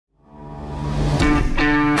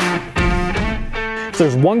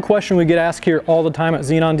There's one question we get asked here all the time at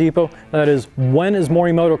Xenon Depot, that is, when is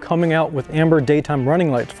Morimoto coming out with amber daytime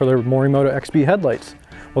running lights for their Morimoto XB headlights?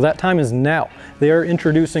 Well, that time is now. They are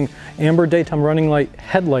introducing amber daytime running light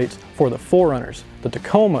headlights for the 4Runners, the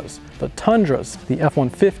Tacomas, the Tundras, the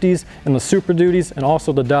F-150s, and the Super Duties, and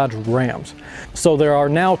also the Dodge Rams. So there are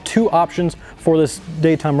now two options for this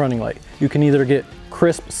daytime running light. You can either get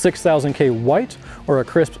crisp 6000K white or a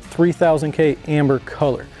crisp 3000K amber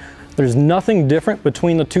color. There's nothing different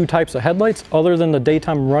between the two types of headlights other than the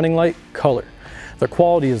daytime running light color. The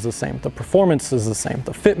quality is the same, the performance is the same,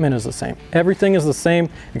 the fitment is the same. Everything is the same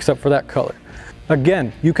except for that color.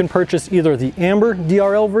 Again, you can purchase either the amber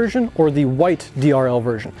DRL version or the white DRL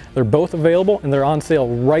version. They're both available and they're on sale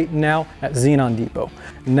right now at Xenon Depot.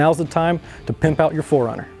 Now's the time to pimp out your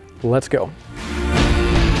 4Runner. Let's go.